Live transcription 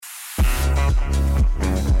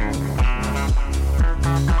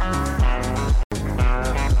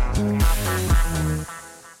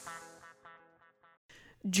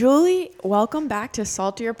Julie, welcome back to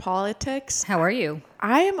Saltier Politics. How are you?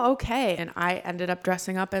 I am okay, and I ended up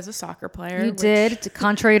dressing up as a soccer player. You did,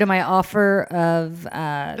 contrary to my offer of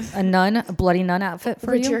a bloody nun outfit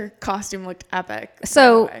for you. But your costume looked epic.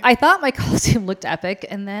 So I thought my costume looked epic,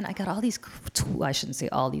 and then I got all these, I shouldn't say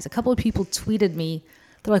all these, a couple of people tweeted me.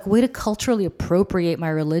 They're like, way to culturally appropriate my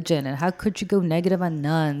religion, and how could you go negative on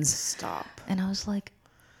nuns? Stop. And I was like,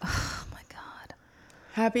 oh my God.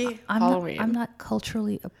 Happy Halloween. I'm not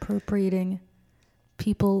culturally appropriating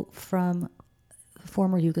people from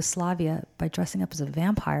former Yugoslavia by dressing up as a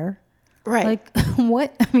vampire. Right. Like,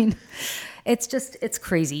 what? I mean, it's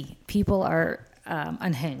crazy. People are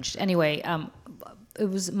unhinged. Anyway,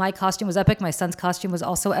 my costume was epic. My son's costume was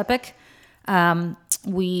also epic.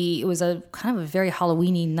 It was a kind of a very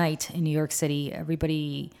Halloween-y night in New York City.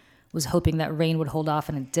 Everybody was hoping that rain would hold off,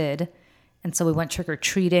 and it did. And so we went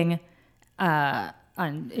trick-or-treating.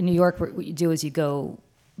 In New York, what you do is you go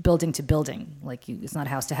building to building. Like it's not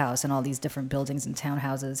house to house, and all these different buildings and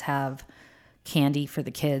townhouses have candy for the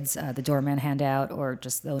kids. The doorman hand out, or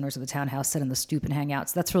just the owners of the townhouse sit on the stoop and hang out.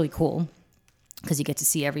 So that's really cool because you get to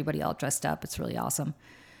see everybody all dressed up. It's really awesome.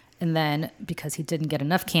 And then because he didn't get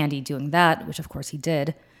enough candy doing that, which of course he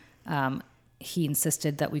did, he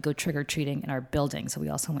insisted that we go trick-or-treating in our building. So we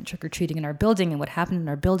also went trick-or-treating in our building. And what happened in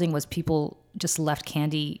our building was people just left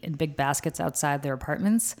candy in big baskets outside their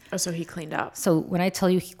apartments. Oh, so he cleaned up. So when I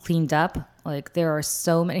tell you he cleaned up, like there are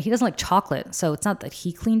so many, he doesn't like chocolate. So it's not that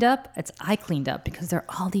he cleaned up, it's I cleaned up because there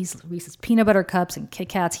are all these Reese's peanut butter cups and Kit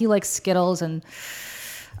Kats. He likes Skittles and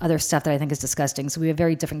other stuff that I think is disgusting. So we have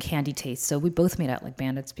very different candy tastes. So we both made out like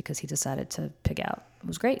bandits because he decided to pig out. It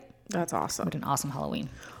was great. That's awesome. What an awesome Halloween.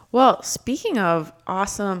 Well, speaking of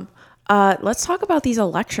awesome, let's talk about these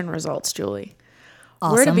election results, Julie.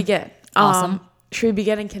 Awesome. Where to begin? Awesome. Should we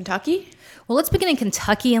begin in Kentucky? Well, let's begin in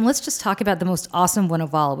Kentucky, and let's just talk about the most awesome one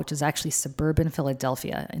of all, which is actually suburban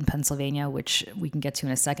Philadelphia in Pennsylvania, which we can get to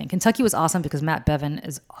in a second. Kentucky was awesome because Matt Bevin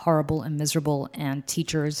is horrible and miserable, and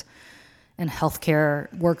teachers and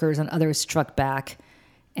healthcare workers and others struck back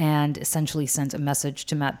and essentially sent a message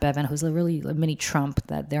to Matt Bevin, who's really a mini Trump,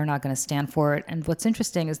 that they're not going to stand for it. And what's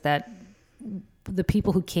interesting is that the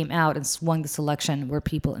people who came out and swung this election were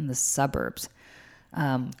people in the suburbs.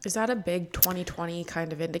 Is that a big 2020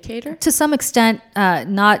 kind of indicator? To some extent,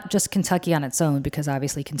 not just Kentucky on its own, because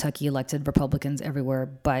obviously Kentucky elected Republicans everywhere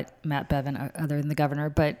but Matt Bevin, other than the governor.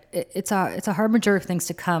 But it's a harbinger of things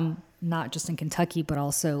to come, not just in Kentucky, but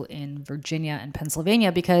also in Virginia and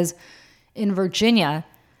Pennsylvania, because in Virginia,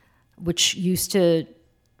 which used to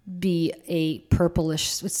be a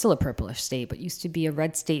purplish, it's still a purplish state, but used to be a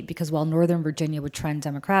red state, because while Northern Virginia would trend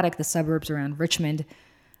Democratic, the suburbs around Richmond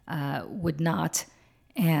would not.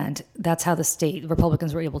 And that's how the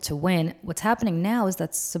Republicans were able to win. What's happening now is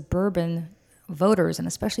that suburban voters, and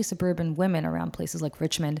especially suburban women around places like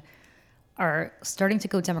Richmond, are starting to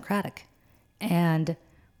go Democratic. And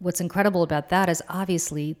what's incredible about that is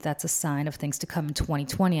obviously that's a sign of things to come in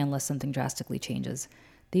 2020 unless something drastically changes.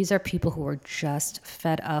 These are people who are just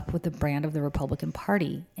fed up with the brand of the Republican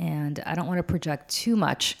Party. And I don't want to project too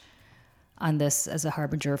much on this as a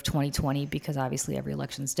harbinger of 2020, because obviously every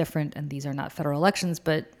election is different and these are not federal elections.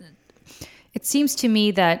 But it seems to me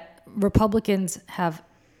that Republicans have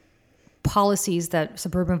policies that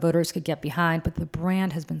suburban voters could get behind, but the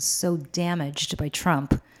brand has been so damaged by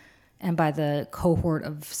Trump and by the cohort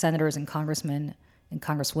of senators and congressmen and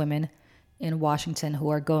congresswomen in Washington who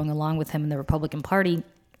are going along with him in the Republican Party,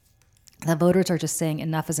 that voters are just saying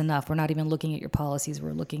enough is enough. We're not even looking at your policies.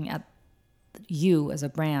 We're looking at you as a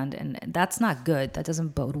brand, and that's not good. That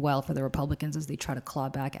doesn't bode well for the Republicans as they try to claw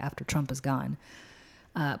back after Trump is gone.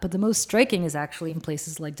 But the most striking is actually in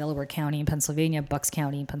places like Delaware County in Pennsylvania, Bucks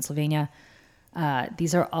County in Pennsylvania.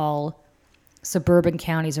 These are all suburban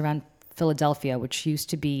counties around Philadelphia, which used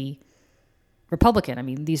to be Republican. I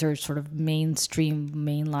mean, these are sort of mainstream,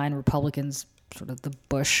 mainline Republicans, sort of the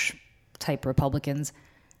Bush type Republicans.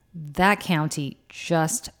 That county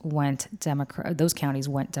just went Democrat. Those counties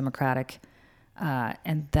went Democratic.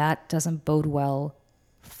 And that doesn't bode well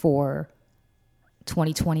for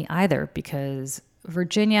 2020 either, because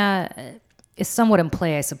Virginia is somewhat in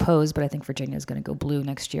play, I suppose, but I think Virginia is going to go blue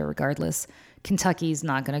next year regardless. Kentucky's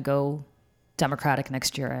not going to go Democratic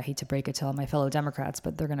next year. I hate to break it to all my fellow Democrats,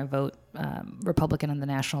 but they're going to vote Republican on the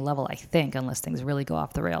national level, I think, unless things really go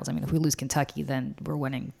off the rails. I mean, if we lose Kentucky, then we're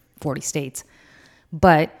winning 40 states.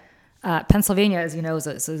 But Pennsylvania, as you know, is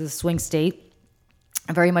a swing state,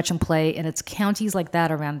 very much in play, and it's counties like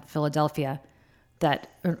that around Philadelphia that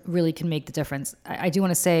really can make the difference. I do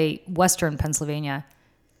want to say Western Pennsylvania,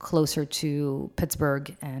 closer to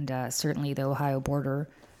Pittsburgh and certainly the Ohio border,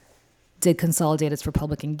 did consolidate its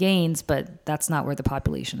Republican gains, but that's not where the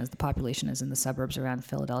population is. The population is in the suburbs around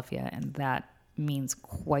Philadelphia, and that means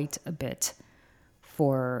quite a bit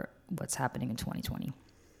for what's happening in 2020,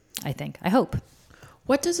 I think. I hope.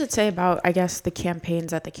 What does it say about, I guess, the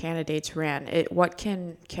campaigns that the candidates ran? What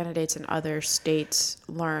can candidates in other states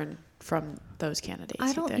learn from those candidates?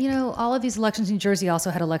 I don't, you know, all of these elections, New Jersey also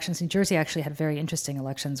had elections. New Jersey actually had very interesting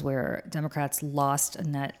elections where Democrats lost a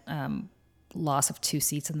net loss of 2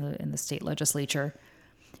 seats in the state legislature,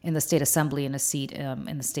 in the state assembly, and a seat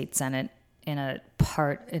in the state senate, in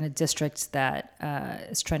a district that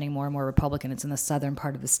is trending more and more Republican. It's in the southern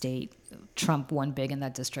part of the state. Trump won big in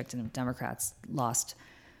that district, and Democrats lost.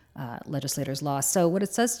 Legislators lost. So what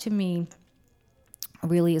it says to me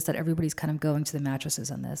really is that everybody's kind of going to the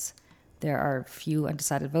mattresses on this. There are few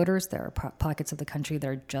undecided voters. There are pockets of the country that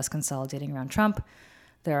are just consolidating around Trump.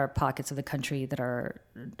 There are pockets of the country that are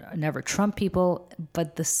never Trump people,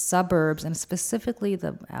 but the suburbs, and specifically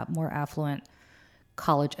the more affluent,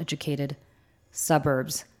 college-educated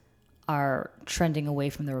suburbs, are trending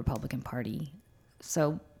away from the Republican Party.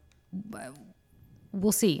 So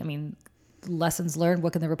we'll see. I mean, lessons learned.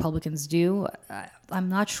 What can the Republicans do? I'm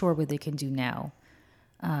not sure what they can do now,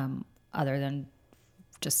 other than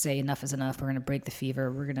just say enough is enough. We're going to break the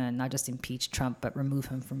fever. We're going to not just impeach Trump, but remove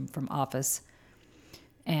him from office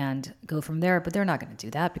and go from there. But they're not going to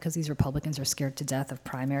do that because these Republicans are scared to death of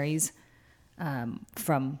primaries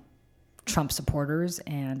from Trump supporters,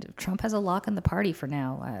 and Trump has a lock in the party for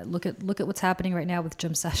now. Look at what's happening right now with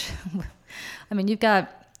Jim Sessions. I mean, you've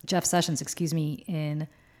got Jeff Sessions, in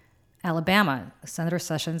Alabama. Senator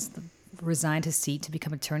Sessions resigned his seat to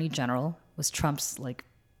become Attorney General, was Trump's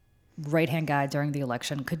right-hand guy during the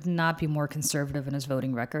election, could not be more conservative in his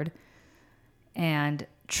voting record. And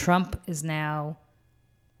Trump is now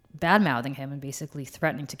bad-mouthing him and basically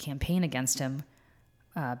threatening to campaign against him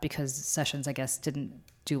because Sessions, I guess, didn't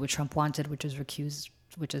do what Trump wanted, which is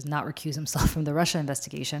not recuse himself from the Russia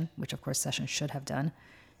investigation, which of course Sessions should have done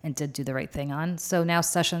and did do the right thing on. So now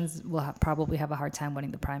Sessions will probably have a hard time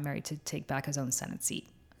winning the primary to take back his own Senate seat.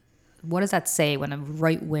 What does that say when a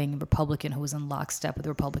right-wing Republican who was in lockstep with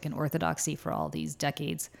Republican orthodoxy for all these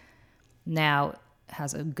decades now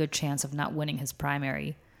has a good chance of not winning his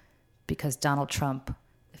primary because Donald Trump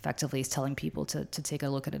effectively is telling people to take a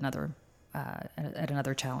look at another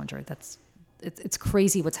challenger? It's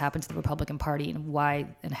crazy what's happened to the Republican Party and why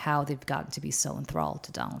and how they've gotten to be so enthralled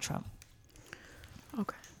to Donald Trump.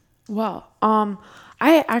 Okay. Well,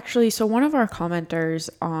 so one of our commenters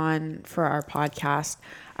for our podcast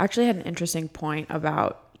actually had an interesting point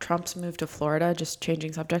about Trump's move to Florida, just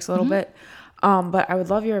changing subjects a little bit. But I would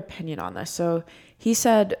love your opinion on this. So he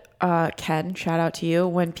said, Ken, shout out to you.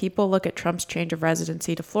 When people look at Trump's change of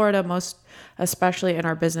residency to Florida, most especially in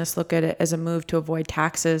our business, look at it as a move to avoid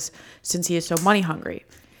taxes since he is so money hungry.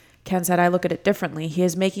 Ken said, I look at it differently. He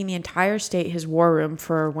is making the entire state his war room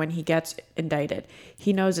for when he gets indicted.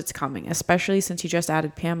 He knows it's coming, especially since he just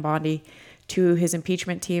added Pam Bondi to his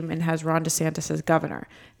impeachment team and has Ron DeSantis as governor.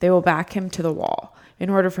 They will back him to the wall.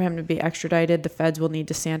 In order for him to be extradited, the feds will need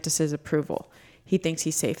DeSantis' approval. He thinks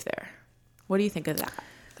he's safe there. What do you think of that?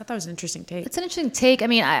 I thought that was an interesting take. It's an interesting take. I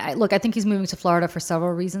mean, I think he's moving to Florida for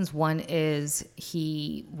several reasons. One is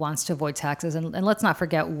he wants to avoid taxes. And let's not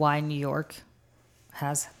forget why New York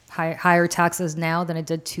has higher taxes now than it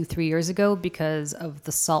did 2-3 years ago, because of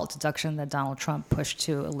the SALT deduction that Donald Trump pushed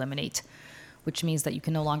to eliminate, which means that you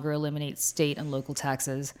can no longer eliminate state and local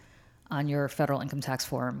taxes on your federal income tax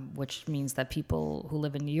form, which means that people who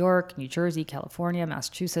live in New York, New Jersey, California,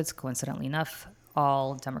 Massachusetts, coincidentally enough,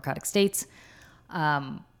 all Democratic states,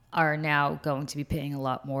 are now going to be paying a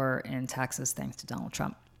lot more in taxes thanks to Donald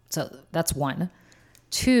Trump. So that's one.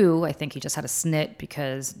 Two, I think he just had a snit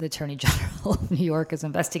because the Attorney General of New York is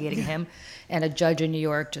investigating him, and a judge in New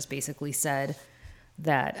York just basically said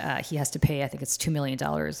that he has to pay, I think it's $2 million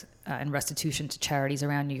in restitution to charities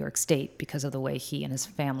around New York State because of the way he and his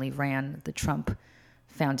family ran the Trump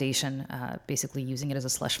Foundation, basically using it as a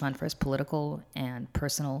slush fund for his political and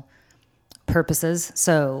personal purposes.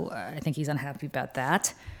 So I think he's unhappy about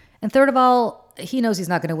that. And third of all, he knows he's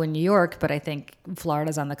not going to win New York, but I think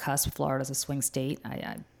Florida's on the cusp. Florida's a swing state.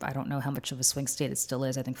 I don't know how much of a swing state it still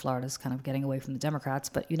is. I think Florida's kind of getting away from the Democrats,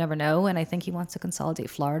 but you never know. And I think he wants to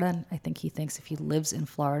consolidate Florida. And I think he thinks if he lives in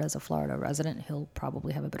Florida as a Florida resident, he'll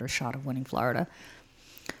probably have a better shot of winning Florida.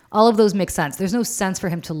 All of those make sense. There's no sense for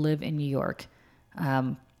him to live in New York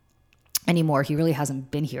anymore. He really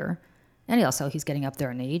hasn't been here. And also, he's getting up there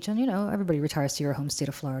in age, and everybody retires to your home state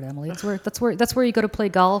of Florida, Emily. That's where you go to play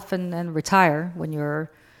golf and retire when you're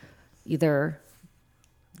either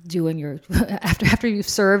doing your after you've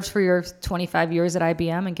served for your 25 years at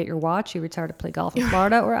IBM and get your watch, you retire to play golf in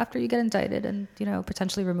Florida, or after you get indicted and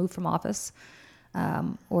potentially removed from office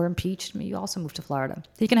or impeached. You also move to Florida.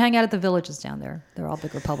 You can hang out at the villages down there. They're all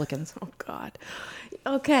big Republicans. Oh God.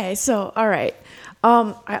 Okay, so all right.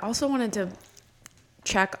 I also wanted to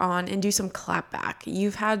check on and do some clapback.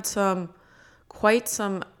 You've had quite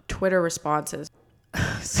some Twitter responses.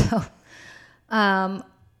 So,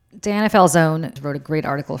 Diana Falzone wrote a great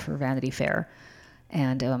article for Vanity Fair,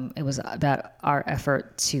 and it was about our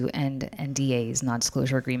effort to end NDAs,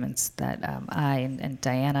 non-disclosure agreements, that I and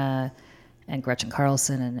Diana and Gretchen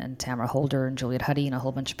Carlson and Tamara Holder and Juliet Huddy and a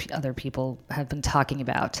whole bunch of other people have been talking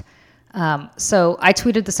about. So I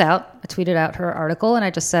tweeted this out. I tweeted out her article, and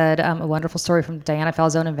I just said, a wonderful story from Diana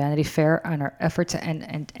Falzone and Vanity Fair on our effort to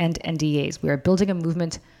end NDAs. We are building a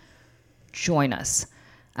movement. Join us.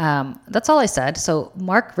 That's all I said. So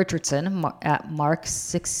Mark Richardson at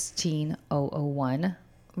Mark16001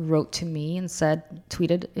 wrote to me and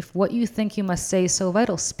tweeted, if what you think you must say is so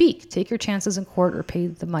vital, speak. Take your chances in court or pay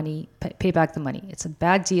back the money. It's a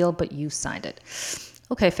bad deal, but you signed it.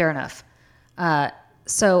 Okay, fair enough.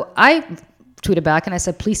 So I tweeted back and I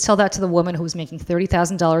said, please tell that to the woman who was making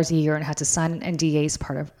 $30,000 a year and had to sign an NDA as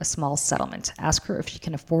part of a small settlement. Ask her if she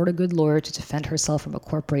can afford a good lawyer to defend herself from a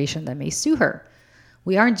corporation that may sue her.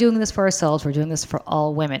 We aren't doing this for ourselves. We're doing this for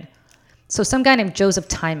all women. So some guy named Joseph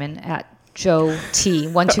Timon at Joe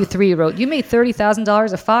T123 wrote, you made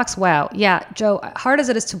 $30,000 at Fox? Wow. Yeah, Joe, hard as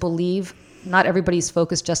it is to believe, not everybody's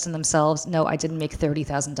focused just on themselves. No, I didn't make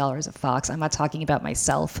 $30,000 at Fox. I'm not talking about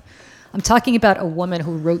myself. I'm talking about a woman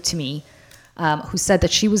who wrote to me who said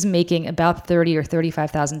that she was making about $30,000 or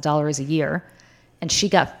 $35,000 a year, and she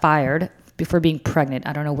got fired for being pregnant.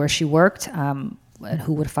 I don't know where she worked and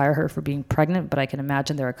who would fire her for being pregnant, but I can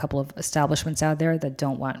imagine there are a couple of establishments out there that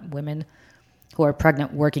don't want women who are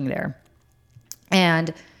pregnant working there.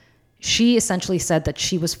 And she essentially said that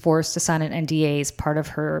she was forced to sign an NDA as part of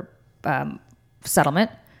her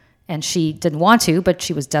settlement. And she didn't want to, but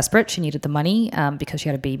she was desperate. She needed the money because she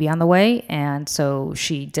had a baby on the way. And so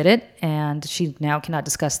she did it. And she now cannot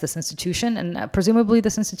discuss this institution. And presumably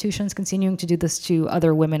this institution is continuing to do this to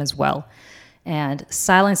other women as well. And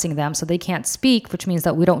silencing them so they can't speak, which means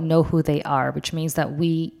that we don't know who they are, which means that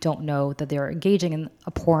we don't know that they're engaging in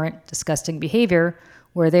abhorrent, disgusting behavior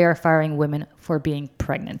where they are firing women for being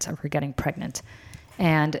pregnant or for getting pregnant.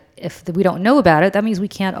 And if we don't know about it, that means we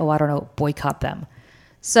can't, boycott them.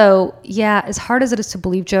 So yeah, as hard as it is to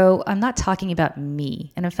believe, Joe, I'm not talking about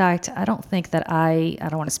me. And in fact, I don't think that I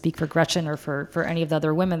don't want to speak for Gretchen or for any of the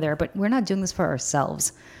other women there, but we're not doing this for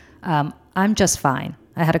ourselves. I'm just fine.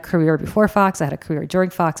 I had a career before Fox. I had a career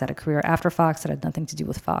during Fox. I had a career after Fox that had nothing to do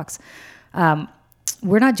with Fox.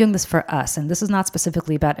 We're not doing this for us. And this is not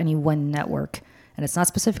specifically about any one network. And it's not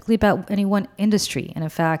specifically about any one industry. And in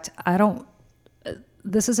fact,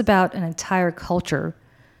 this is about an entire culture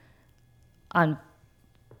on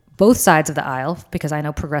both sides of the aisle, because I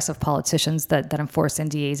know progressive politicians that enforce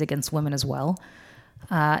NDAs against women as well.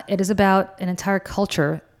 It is about an entire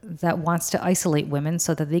culture that wants to isolate women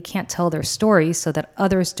so that they can't tell their stories, so that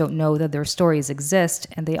others don't know that their stories exist,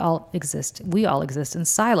 and we all exist in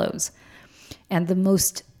silos. And the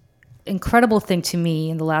most incredible thing to me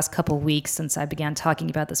in the last couple of weeks since I began talking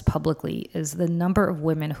about this publicly is the number of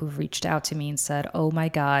women who've reached out to me and said, oh my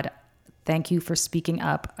God, thank you for speaking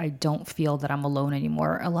up. I don't feel that I'm alone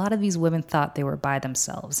anymore. A lot of these women thought they were by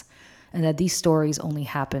themselves and that these stories only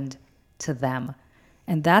happened to them.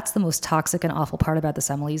 And that's the most toxic and awful part about this,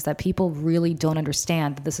 Emily, is that people really don't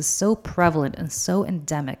understand that this is so prevalent and so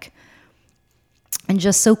endemic and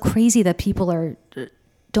just so crazy that people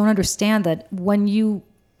don't understand that when you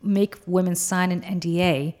make women sign an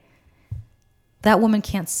NDA, that woman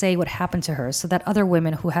can't say what happened to her, so that other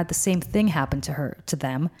women who had the same thing happen to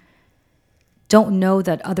them, don't know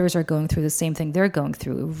that others are going through the same thing they're going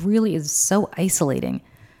through. It really is so isolating.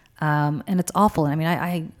 And it's awful. And I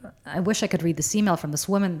mean, I wish I could read this email from this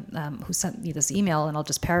woman who sent me this email, and I'll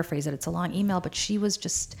just paraphrase it. It's a long email, but she was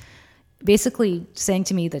just basically saying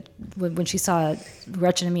to me that when she saw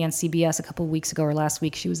Gretchen and me on CBS a couple of weeks ago or last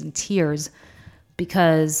week, she was in tears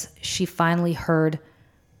because she finally heard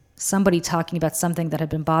somebody talking about something that had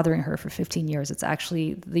been bothering her for 15 years. It's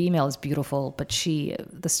actually, the email is beautiful, but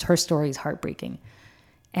her story is heartbreaking.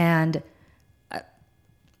 And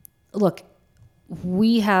look,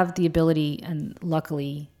 we have the ability, and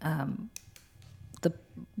luckily, the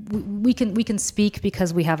we can speak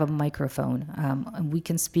because we have a microphone, and we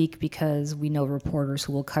can speak because we know reporters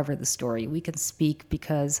who will cover the story. We can speak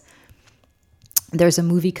because there's a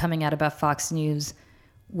movie coming out about Fox News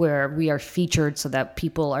where we are featured, so that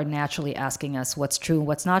people are naturally asking us what's true and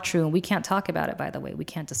what's not true, and we can't talk about it. By the way, we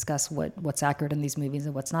can't discuss what's accurate in these movies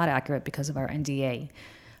and what's not accurate because of our NDA.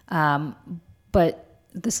 But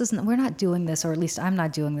this isn't. We're not doing this, or at least I'm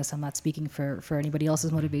not doing this. I'm not speaking for anybody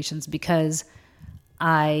else's motivations, because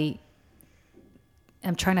I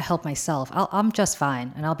am trying to help myself. I'm just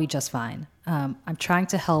fine, and I'll be just fine. I'm trying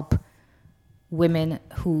to help women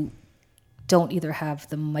who don't either have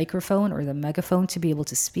the microphone or the megaphone to be able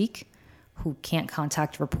to speak, who can't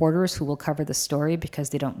contact reporters who will cover the story because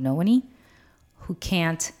they don't know any, who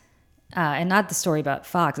can't, and not the story about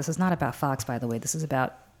Fox. This is not about Fox, by the way. This is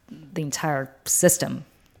about the entire system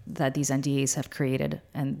that these NDAs have created.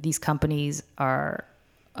 And these companies are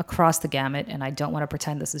across the gamut, and I don't want to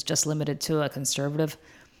pretend this is just limited to a conservative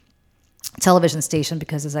television station,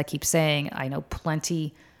 because as I keep saying, I know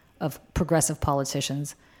plenty of progressive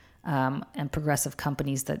politicians and progressive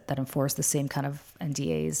companies that enforce the same kind of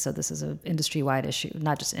NDAs. So this is an industry-wide issue,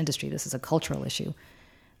 not just industry, this is a cultural issue.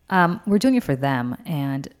 We're doing it for them.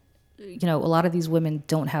 And, a lot of these women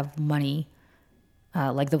don't have money,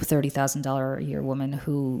 like the $30,000 a year woman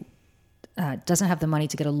who doesn't have the money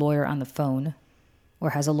to get a lawyer on the phone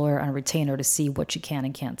or has a lawyer on a retainer to see what she can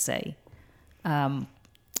and can't say. And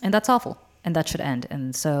that's awful. And that should end.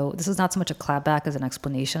 And so this is not so much a clapback as an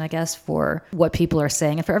explanation, I guess, for what people are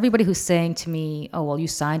saying. And for everybody who's saying to me, oh, well, you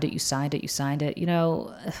signed it.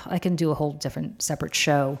 I can do a whole different separate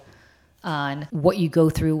show on what you go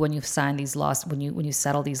through when you sign these when you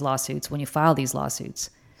settle these lawsuits, when you file these lawsuits,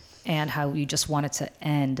 and how you just want it to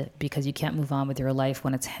end because you can't move on with your life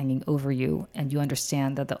when it's hanging over you. And you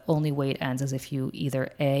understand that the only way it ends is if you either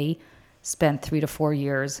A, spend 3 to 4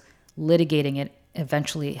 years litigating it,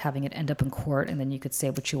 eventually having it end up in court, and then you could say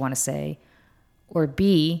what you want to say, or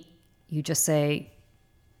B, you just say,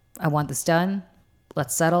 I want this done,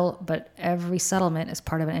 let's settle. But every settlement is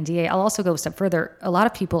part of an NDA. I'll also go a step further. A lot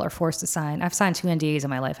of people are forced to sign. I've signed 2 NDAs in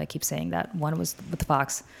my life. I keep saying that. One was with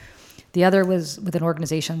Fox. The other was with an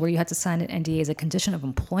organization where you had to sign an NDA as a condition of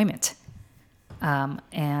employment.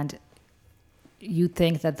 And you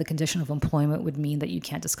think that the condition of employment would mean that you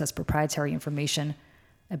can't discuss proprietary information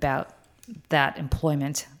about that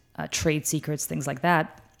employment, trade secrets, things like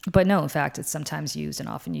that. But no, in fact, it's sometimes used and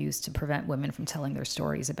often used to prevent women from telling their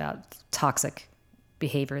stories about toxic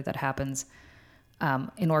behavior that happens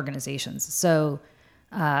in organizations. So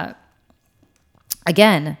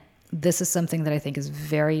again, this is something that I think is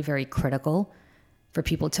very, very critical for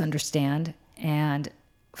people to understand. And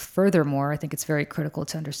furthermore, I think it's very critical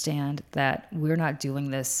to understand that we're not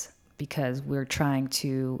doing this because we're trying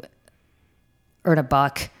to earn a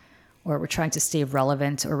buck, or we're trying to stay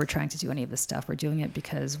relevant, or we're trying to do any of this stuff. We're doing it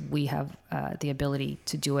because we have the ability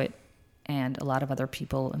to do it, and a lot of other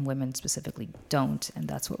people, and women specifically, don't. And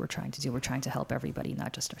that's what we're trying to do. We're trying to help everybody,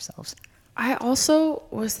 not just ourselves. I also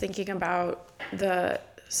was thinking about the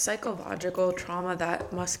psychological trauma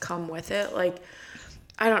that must come with it. Like,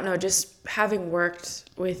 I don't know, just having worked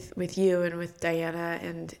with you and with Diana,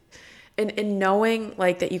 and knowing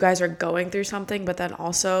like that you guys are going through something, but then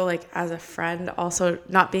also like as a friend, also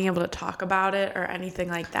not being able to talk about it or anything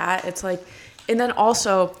like that. It's like, and then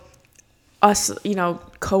also us,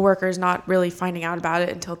 coworkers not really finding out about it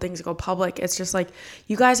until things go public. It's just like,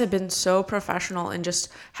 you guys have been so professional, and just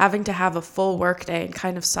having to have a full work day and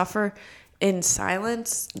kind of suffer in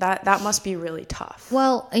silence, that must be really tough.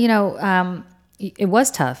 Well, it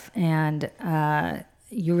was tough, and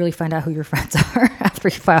you really find out who your friends are after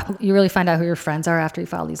you file. You really find out who your friends are after you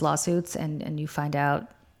file these lawsuits, and you find out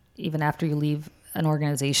even after you leave an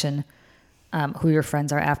organization who your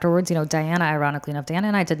friends are afterwards. Diana, ironically enough, Diana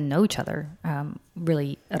and I didn't know each other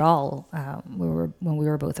really at all. When we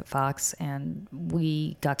were both at Fox, and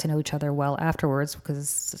we got to know each other well afterwards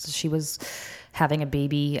because she was having a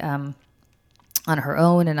baby on her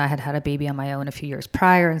own, and I had had a baby on my own a few years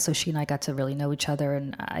prior, and so she and I got to really know each other.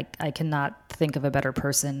 And I cannot think of a better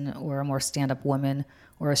person or a more stand-up woman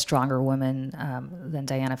or a stronger woman than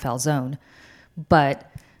Diana Falzone.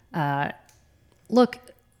 But look,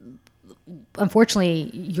 unfortunately,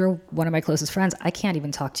 you're one of my closest friends. I can't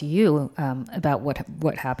even talk to you about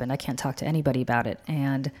what happened. I can't talk to anybody about it,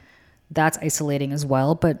 and that's isolating as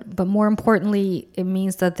well. But more importantly, it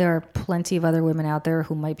means that there are plenty of other women out there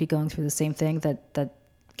who might be going through the same thing that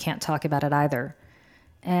can't talk about it either.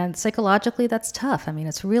 And psychologically, that's tough. I mean,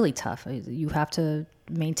 it's really tough. You have to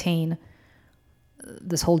maintain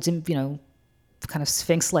this whole, kind of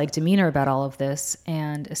Sphinx-like demeanor about all of this,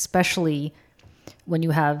 and especially when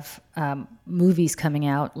you have movies coming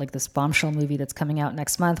out, like this Bombshell movie that's coming out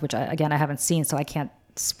next month, which I haven't seen, so I can't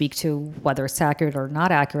speak to whether it's accurate or not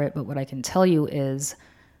accurate. But what I can tell you is,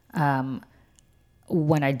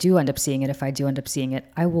 when I do end up seeing it, if I do end up seeing it,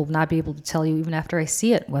 I will not be able to tell you even after I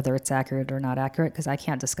see it whether it's accurate or not accurate, because I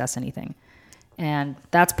can't discuss anything. And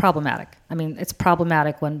that's problematic. I mean, it's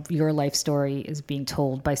problematic when your life story is being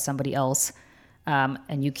told by somebody else,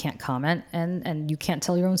 and you can't comment and you can't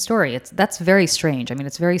tell your own story. That's very strange. I mean,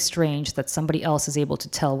 it's very strange that somebody else is able to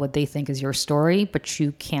tell what they think is your story, but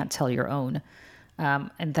you can't tell your own.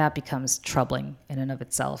 And that becomes troubling in and of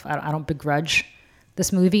itself. I don't begrudge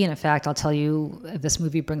this movie. And in fact, I'll tell you, if this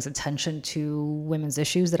movie brings attention to women's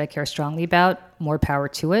issues that I care strongly about, more power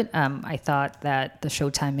to it. I thought that the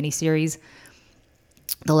Showtime miniseries,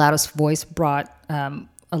 The Loudest Voice, brought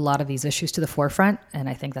a lot of these issues to the forefront, and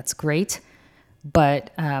I think that's great. But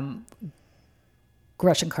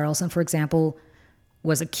Gretchen Carlson, for example,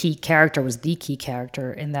 was the key character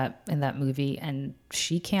in that movie, and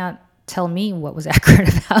she can't tell me what was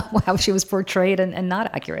accurate about how she was portrayed and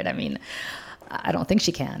not accurate. I mean, I don't think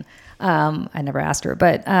she can. I never asked her,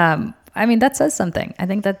 but I mean, that says something. I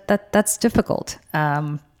think that's difficult,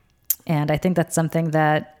 and I think that's something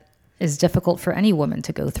that is difficult for any woman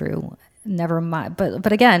to go through. Never mind,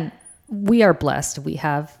 but again, we are blessed. We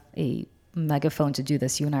have a megaphone to do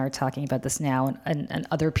this. You and I are talking about this now, and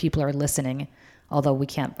other people are listening. Although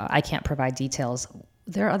I can't provide details.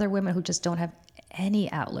 There are other women who just don't have any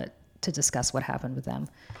outlet to discuss what happened with them,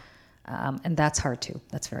 and that's hard too.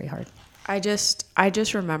 That's very hard. I just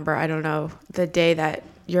remember, I don't know, the day that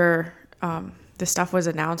the stuff was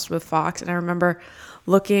announced with Fox, and I remember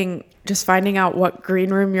just finding out what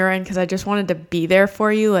green room you're in, because I just wanted to be there for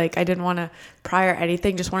you. Like, I didn't want to prior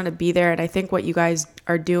anything, just wanted to be there. And I think what you guys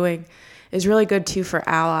are doing is really good too for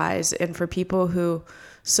allies and for people who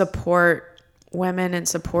support women and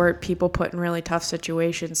support people put in really tough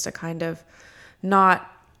situations, to kind of not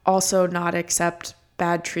accept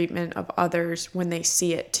bad treatment of others when they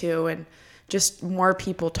see it too. And just more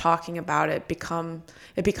people talking about it becomes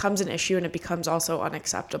an issue, and it becomes also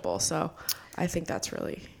unacceptable. So I think that's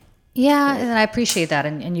really... Yeah, and I appreciate that,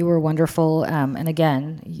 and you were wonderful. And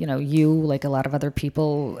again, you, like a lot of other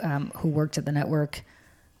people who worked at the network,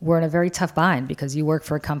 were in a very tough bind, because you work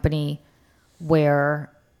for a company where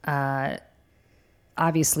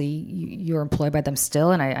obviously you're employed by them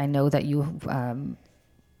still, and I know that you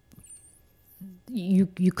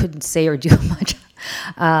couldn't say or do much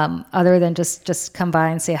other than just come by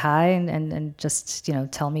and say hi and just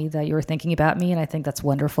tell me that you were thinking about me, and I think that's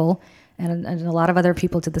wonderful. And a lot of other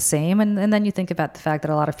people did the same. And then you think about the fact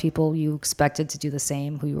that a lot of people you expected to do the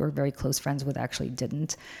same, who you were very close friends with, actually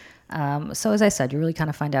didn't. So as I said, you really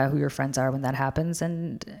kind of find out who your friends are when that happens.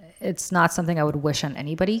 And it's not something I would wish on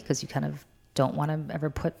anybody, because you kind of don't want to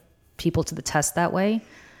ever put people to the test that way.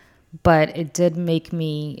 But it did make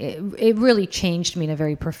me, it really changed me in a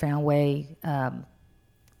very profound way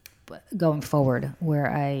going forward,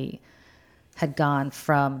 where I had gone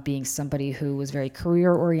from being somebody who was very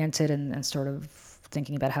career oriented and sort of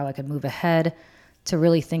thinking about how I could move ahead, to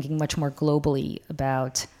really thinking much more globally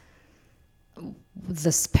about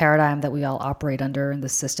this paradigm that we all operate under, and the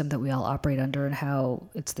system that we all operate under, and how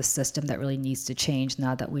it's the system that really needs to change.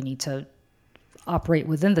 Not that we need to operate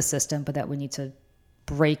within the system, but that we need to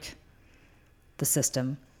break the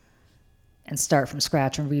system and start from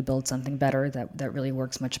scratch and rebuild something better that really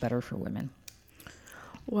works much better for women.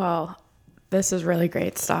 Well, this is really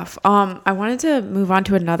great stuff. I wanted to move on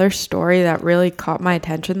to another story that really caught my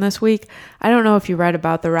attention this week. I don't know if you read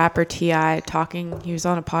about the rapper T.I. talking. He was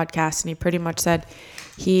on a podcast, and he pretty much said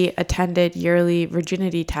he attended yearly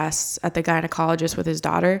virginity tests at the gynecologist with his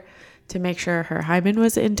daughter to make sure her hymen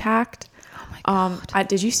was intact.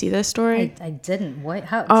 Did you see this story? I didn't. What?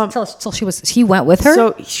 How? He went with her?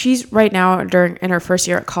 So she's right now in her first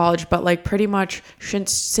year at college, but like pretty much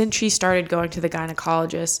since she started going to the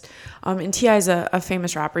gynecologist, and T.I. is a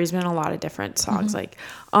famous rapper. He's been in a lot of different songs,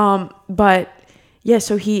 but yeah,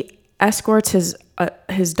 so he escorts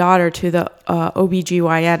his daughter to the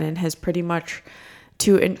OBGYN, and has pretty much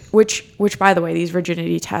which by the way, these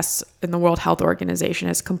virginity tests in the World Health Organization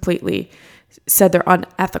has completely said they're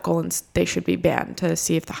unethical and they should be banned, to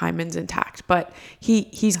see if the hymen's intact. But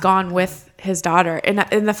he's gone with his daughter,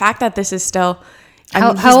 and the fact that this is still...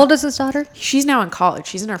 How old is his daughter? She's now in college.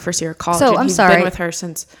 She's in her first year of college. So, He's been with her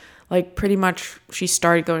since pretty much she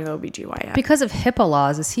started going to the OBGYN. Because of HIPAA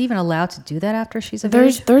laws, is he even allowed to do that after she's of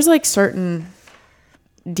age? There's certain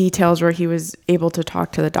details where he was able to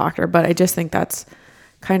talk to the doctor, but I just think that's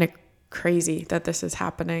kind of crazy that this is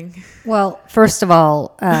happening. Well, first of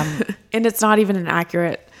all, and it's not even an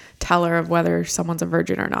accurate teller of whether someone's a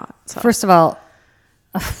virgin or not. So. First of all,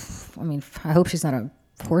 I mean, I hope she's not a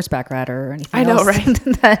horseback rider or anything. I know, else right?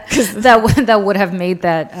 that would have made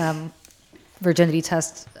that virginity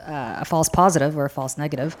test a false positive or a false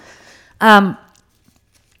negative. I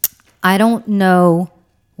don't know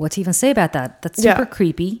what to even say about that. That's super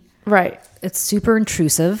creepy. Right. It's super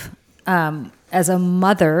intrusive. As a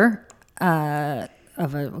mother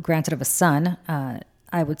of a son,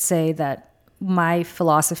 I would say that my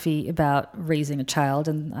philosophy about raising a child,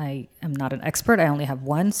 and I am not an expert, I only have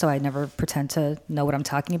one, so I never pretend to know what I'm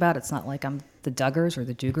talking about. It's not like I'm the Duggars or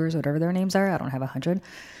the Dugars, whatever their names are. I don't have 100.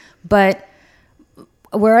 But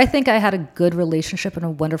where I think I had a good relationship and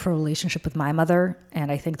a wonderful relationship with my mother,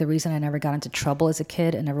 and I think the reason I never got into trouble as a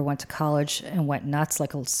kid and never went to college and went nuts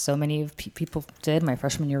like so many people did, my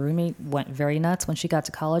freshman year roommate went very nuts when she got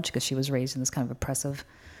to college because she was raised in this kind of oppressive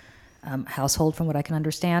household from what I can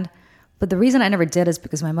understand. But the reason I never did is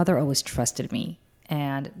because my mother always trusted me.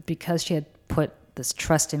 And because she had put this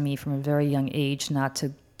trust in me from a very young age not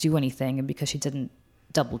to do anything, and because she didn't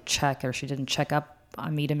double check or she didn't check up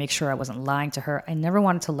on me to make sure I wasn't lying to her, I never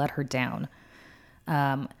wanted to let her down.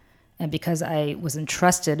 And because I was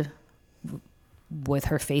entrusted with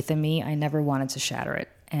her faith in me, I never wanted to shatter it.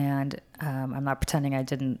 And I'm not pretending I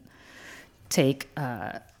didn't take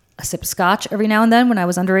a sip of scotch every now and then when I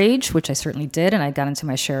was underage, which I certainly did, and I got into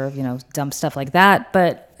my share of, dumb stuff like that.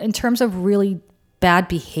 But in terms of really bad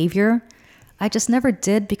behavior, I just never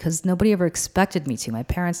did because nobody ever expected me to. My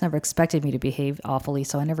parents never expected me to behave awfully,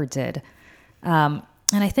 so I never did. And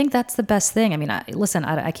I think that's the best thing. I mean,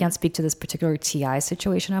 I can't speak to this particular TI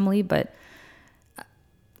situation, Emily, but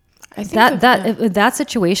I think that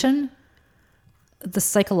situation, the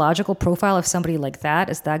psychological profile of somebody like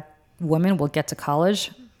that is that woman will get to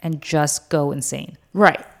college and just go insane.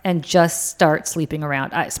 Right. And just start sleeping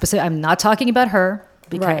around. I'm not talking about her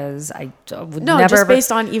because I would never... No, just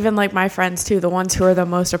based on even like my friends too, the ones who are the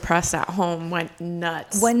most oppressed at home went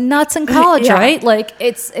nuts. Went nuts in college, right? Like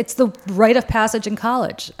it's the rite of passage in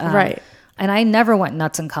college. Right. And I never went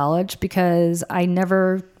nuts in college because I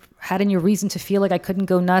never had any reason to feel like I couldn't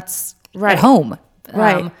go nuts at home.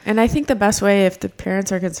 Right. And I think the best way, if the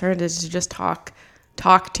parents are concerned, is to just talk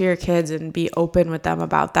to your kids and be open with them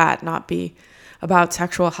about that, not be about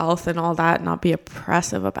sexual health and all that, not be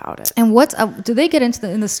oppressive about it. And what do they get into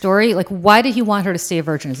in the story? Like, why did he want her to stay a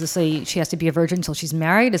virgin? Is this she has to be a virgin until she's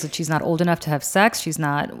married? Is it she's not old enough to have sex? She's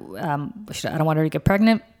not, I don't want her to get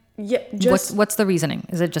pregnant. Yeah. What's the reasoning?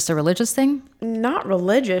 Is it just a religious thing? Not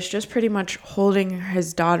religious, just pretty much holding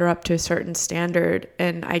his daughter up to a certain standard.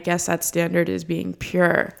 And I guess that standard is being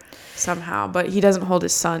pure somehow, but he doesn't hold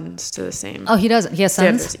his sons to the same. Oh, he doesn't. He has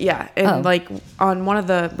sons? Standards. Yeah. And like on one of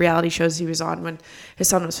the reality shows he was on when his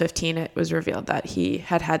son was 15, it was revealed that he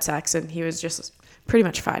had sex and he was just pretty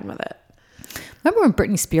much fine with it. Remember when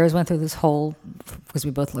Britney Spears went through this whole, because we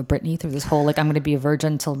both love Britney, through this whole, like, I'm going to be a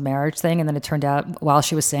virgin until marriage thing. And then it turned out while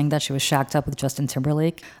she was saying that, she was shacked up with Justin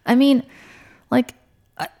Timberlake. I mean, like,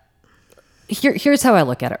 here's how I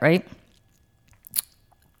look at it, right?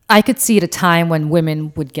 I could see at a time when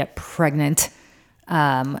women would get pregnant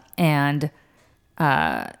and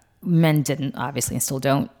men didn't, obviously, and still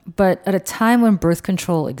don't. But at a time when birth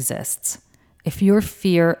control exists, if your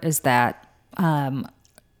fear is that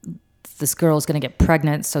this girl is going to get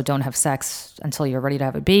pregnant, so don't have sex until you're ready to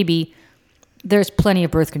have a baby, there's plenty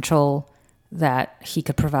of birth control that he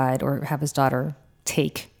could provide or have his daughter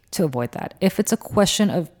take to avoid that. If it's a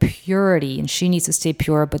question of purity and she needs to stay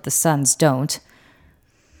pure, but the sons don't,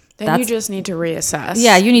 then you just need to reassess.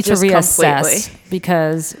 Yeah, you need to reassess completely.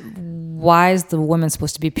 Because why is the woman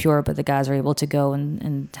supposed to be pure, but the guys are able to go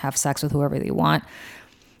and have sex with whoever they want?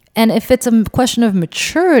 And if it's a question of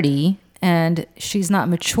maturity and she's not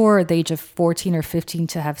mature at the age of 14 or 15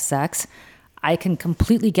 to have sex, I can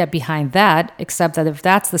completely get behind that, except that if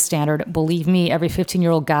that's the standard, believe me, every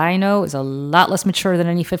 15-year-old guy I know is a lot less mature than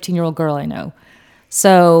any 15-year-old girl I know.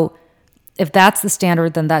 So if that's the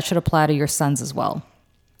standard, then that should apply to your sons as well.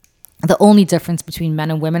 The only difference between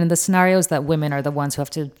men and women in this scenario is that women are the ones who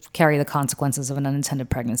have to carry the consequences of an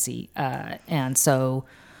unintended pregnancy. And so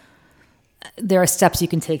there are steps you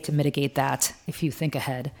can take to mitigate that if you think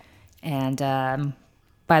ahead. And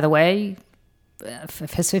by the way, if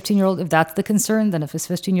his 15-year-old, if that's the concern, then if his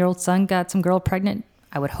 15-year-old son got some girl pregnant,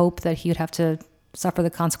 I would hope that he would have to suffer the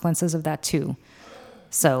consequences of that too.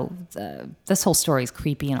 So this whole story is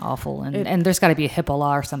creepy and awful. And there's got to be a HIPAA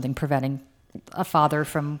law or something preventing a father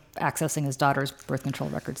from accessing his daughter's birth control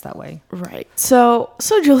records that way. Right. So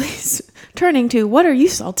Julie's turning to, what are you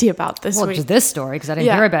salty about this week? Well, just this story, because I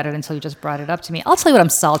didn't hear about it until you just brought it up to me. I'll tell you what I'm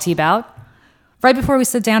salty about. right before we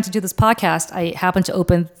sit down to do this podcast, I happened to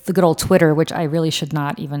open the good old Twitter, which I really should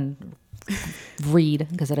not even read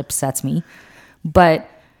because it upsets me. But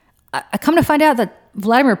I come to find out that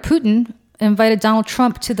Vladimir Putin invited Donald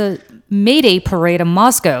Trump to the May Day parade in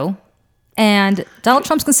Moscow, and Donald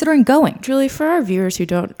Trump's considering going. Julie, for our viewers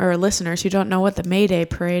or listeners who don't know what the May Day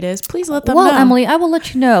parade is, please let them know. Well, Emily, I will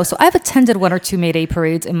let you know. So I've attended 1 or 2 May Day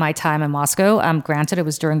parades in my time in Moscow. Granted, it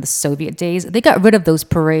was during the Soviet days. They got rid of those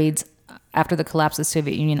parades after the collapse of the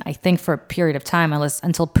Soviet Union, I think for a period of time,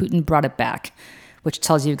 until Putin brought it back, which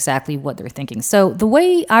tells you exactly what they're thinking. So the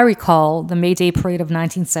way I recall the May Day parade of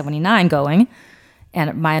 1979 going,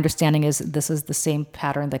 and my understanding is this is the same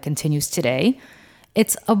pattern that continues today,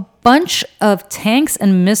 it's a bunch of tanks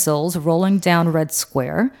and missiles rolling down Red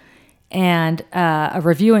Square, and a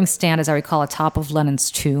reviewing stand, as I recall, atop of Lenin's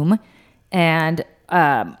tomb, and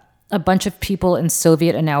a bunch of people in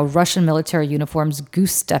Soviet and now Russian military uniforms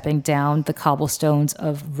goose-stepping down the cobblestones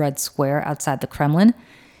of Red Square outside the Kremlin.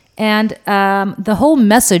 And the whole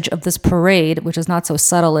message of this parade, which is not so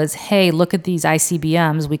subtle, is, hey, look at these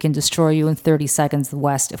ICBMs. We can destroy you in 30 seconds the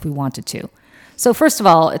West if we wanted to. So first of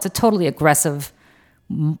all, it's a totally aggressive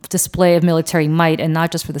display of military might, and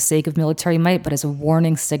not just for the sake of military might, but as a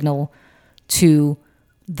warning signal to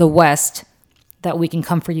the West that we can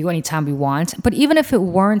come for you anytime we want. But even if it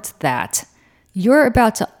weren't that, you're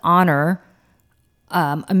about to honor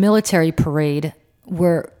a military parade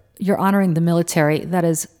where you're honoring the military that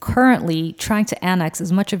is currently trying to annex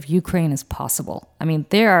as much of Ukraine as possible. I mean,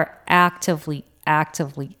 they are actively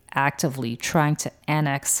trying to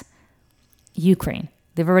annex Ukraine.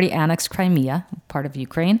 They've already annexed Crimea, part of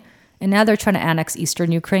Ukraine, and now they're trying to annex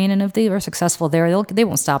eastern Ukraine. And if they are successful there, they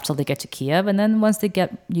won't stop till they get to Kiev. And then once they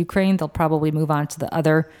get Ukraine, they'll probably move on to the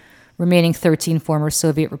other remaining 13 former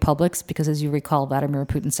Soviet republics, because as you recall, Vladimir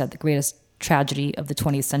Putin said the greatest tragedy of the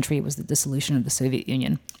 20th century was the dissolution of the Soviet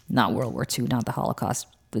Union, not World War II, not the Holocaust,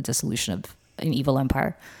 the dissolution of an evil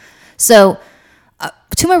empire. So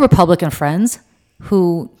to my Republican friends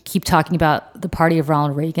who keep talking about the party of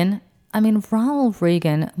Ronald Reagan, I mean, Ronald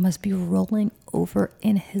Reagan must be rolling over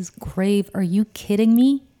in his grave. Are you kidding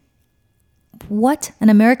me? What? An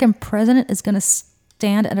American president is going to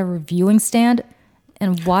stand at a reviewing stand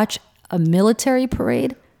and watch a military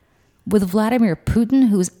parade with Vladimir Putin,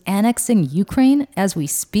 who's annexing Ukraine as we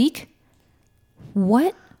speak?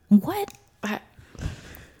 What? I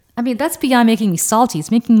mean, that's beyond making me salty.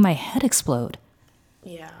 It's making my head explode.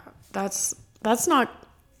 Yeah, that's not...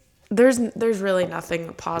 There's really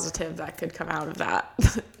nothing positive that could come out of that.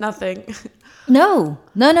 Nothing. No.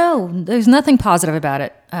 There's nothing positive about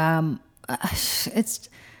it. It's...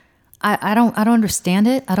 I don't understand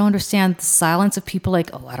it. I don't understand the silence of people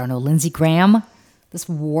like, Lindsey Graham, this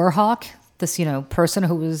war hawk, this, person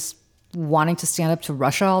who was wanting to stand up to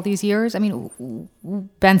Russia all these years. I mean,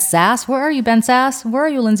 Ben Sass, where are you, Ben Sass? Where are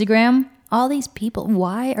you, Lindsey Graham? All these people,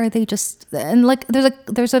 why are they just... And like,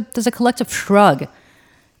 there's a collective shrug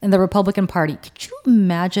in the Republican Party. Could you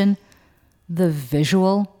imagine the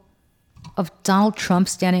visual of Donald Trump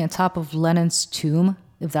standing on top of Lenin's tomb?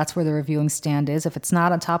 If that's where the reviewing stand is. If it's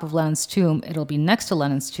not on top of Lenin's tomb, it'll be next to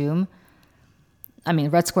Lenin's tomb. I mean,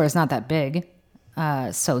 Red Square is not that big,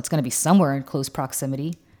 so it's going to be somewhere in close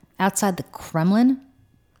proximity. Outside the Kremlin.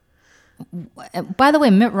 By the way,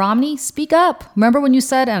 Mitt Romney, speak up. Remember when you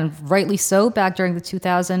said, and rightly so, back during the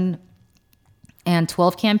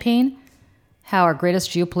 2012 campaign, how our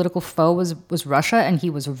greatest geopolitical foe was Russia, and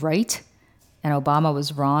he was right, and Obama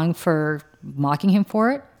was wrong for mocking him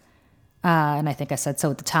for it. And I think I said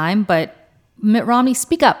so at the time, but Mitt Romney,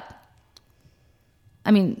 speak up.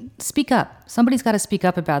 I mean, speak up. Somebody's got to speak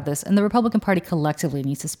up about this, and the Republican Party collectively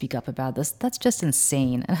needs to speak up about this. That's just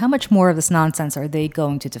insane. And how much more of this nonsense are they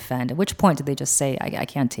going to defend? At which point did they just say, I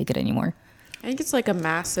can't take it anymore? I think it's like a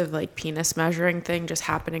massive penis measuring thing just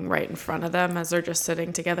happening right in front of them as they're just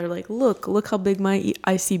sitting together like, look how big my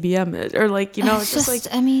ICBM is. Or it's just like,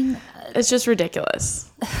 I mean, it's just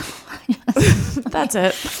ridiculous. That's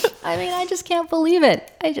it. I mean, I just can't believe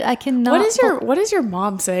it. I cannot. What is your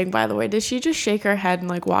mom saying, by the way? Did she just shake her head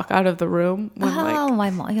and walk out of the room? My mom,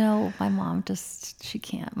 my mom just, she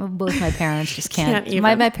can't. Both my parents just can't.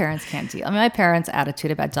 My parents can't deal. I mean, my parents'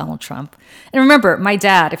 attitude about Donald Trump. And remember, my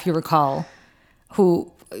dad, if you recall,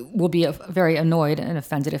 who will be very annoyed and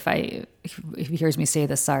offended if he hears me say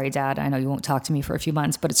this. Sorry, Dad, I know you won't talk to me for a few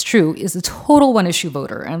months, but it's true, is a total one-issue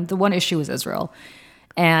voter. And the one issue is Israel.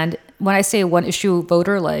 And when I say one-issue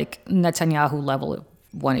voter, like Netanyahu level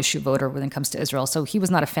one-issue voter when it comes to Israel. So he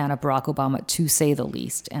was not a fan of Barack Obama, to say the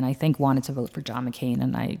least, and I think wanted to vote for John McCain,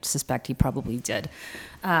 and I suspect he probably did.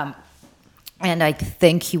 And I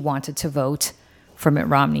think he wanted to vote for Mitt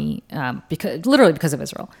Romney because of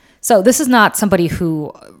Israel. So this is not somebody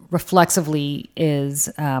who reflexively is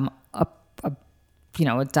a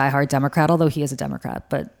diehard Democrat, although he is a Democrat,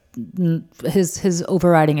 but his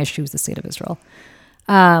overriding issue is the state of Israel.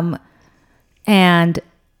 And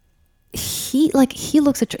he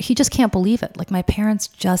looks at, he just can't believe it. Like, my parents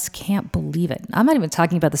just can't believe it. I'm not even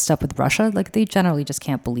talking about the stuff with Russia. Like, they generally just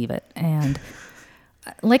can't believe it. And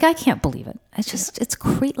like, I can't believe it. It's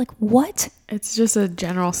great. Like, what? It's just a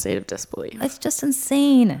general state of disbelief. It's just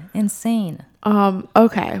insane.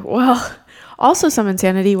 Okay. Well, also some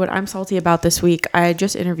insanity. What I'm salty about this week, I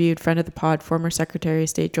just interviewed friend of the pod, former Secretary of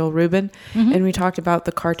State Joel Rubin, and we talked about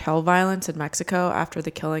the cartel violence in Mexico after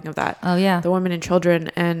the killing of the women and children,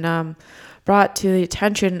 and brought to the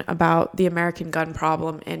attention about the American gun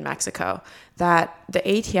problem in Mexico. That the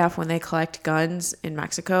ATF, when they collect guns in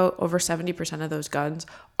Mexico, over 70% of those guns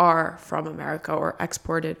are from America or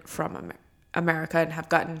exported from America and have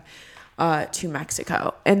gotten to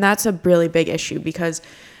Mexico. And that's a really big issue, because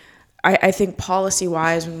I think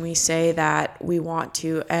policy-wise, when we say that we want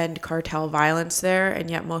to end cartel violence there, and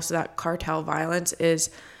yet most of that cartel violence is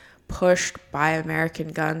pushed by American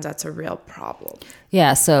guns, that's a real problem.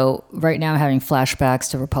 Yeah, so right now I'm having flashbacks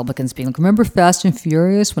to Republicans being like, remember Fast and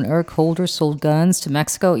Furious when Eric Holder sold guns to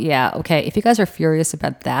Mexico? Yeah, okay, if you guys are furious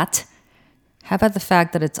about that, how about the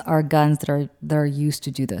fact that it's our guns that are used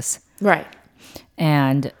to do this? Right.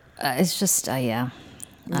 And it's just, yeah.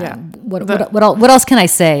 What else can I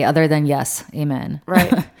say other than yes, amen?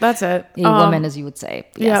 Right, that's it. A woman, as you would say.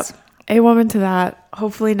 Yes. Yep. A woman to that.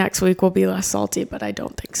 Hopefully next week will be less salty, but I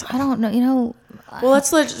don't think so. I don't know. Well,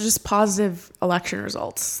 let's just positive election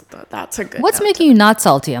results. That's a good. What's making you not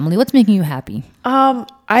salty, Emily? What's making you happy?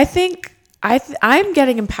 I think I'm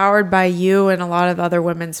getting empowered by you and a lot of other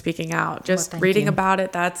women speaking out. Just reading about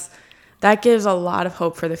it, that gives a lot of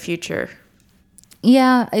hope for the future.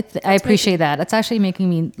 Yeah, I appreciate that. It's actually making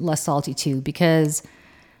me less salty too, because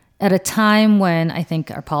at a time when I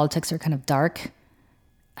think our politics are kind of dark,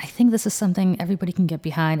 I think this is something everybody can get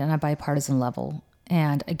behind on a bipartisan level.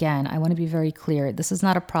 And again, I want to be very clear. This is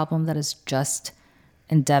not a problem that is just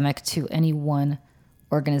endemic to any one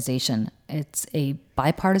organization. It's a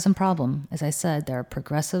bipartisan problem. As I said, there are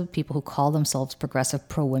progressive people who call themselves progressive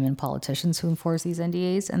pro-women politicians who enforce these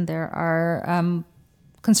NDAs, and there are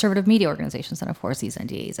conservative media organizations that enforce these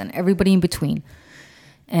NDAs, and everybody in between.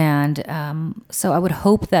 And so I would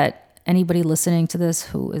hope that anybody listening to this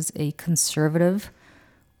who is a conservative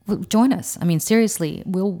will join us. I mean, seriously,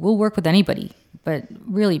 we'll work with anybody, but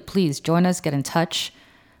really, please join us, get in touch,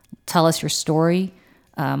 tell us your story.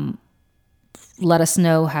 Let us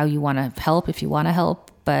know how you want to help, if you want to help.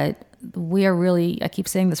 But we are really, I keep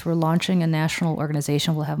saying this, we're launching a national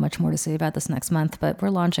organization. We'll have much more to say about this next month, but we're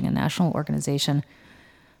launching a national organization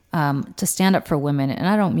to stand up for women. And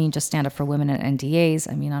I don't mean just stand up for women in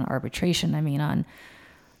NDAs. I mean on arbitration. I mean on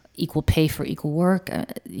equal pay for equal work.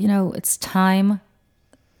 It's time.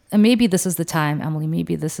 And maybe this is the time, Emily,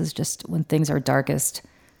 maybe this is just when things are darkest,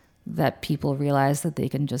 that people realize that they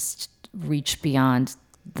can just reach beyond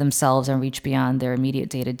themselves and reach beyond their immediate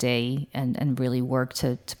day-to-day and really work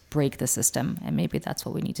to break the system. And maybe that's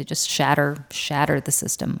what we need to just shatter the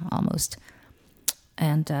system almost.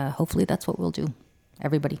 And hopefully that's what we'll do.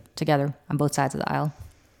 Everybody together on both sides of the aisle.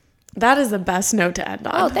 That is the best note to end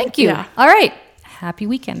on. Oh, thank you. Yeah. All right. Happy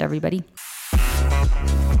weekend, everybody.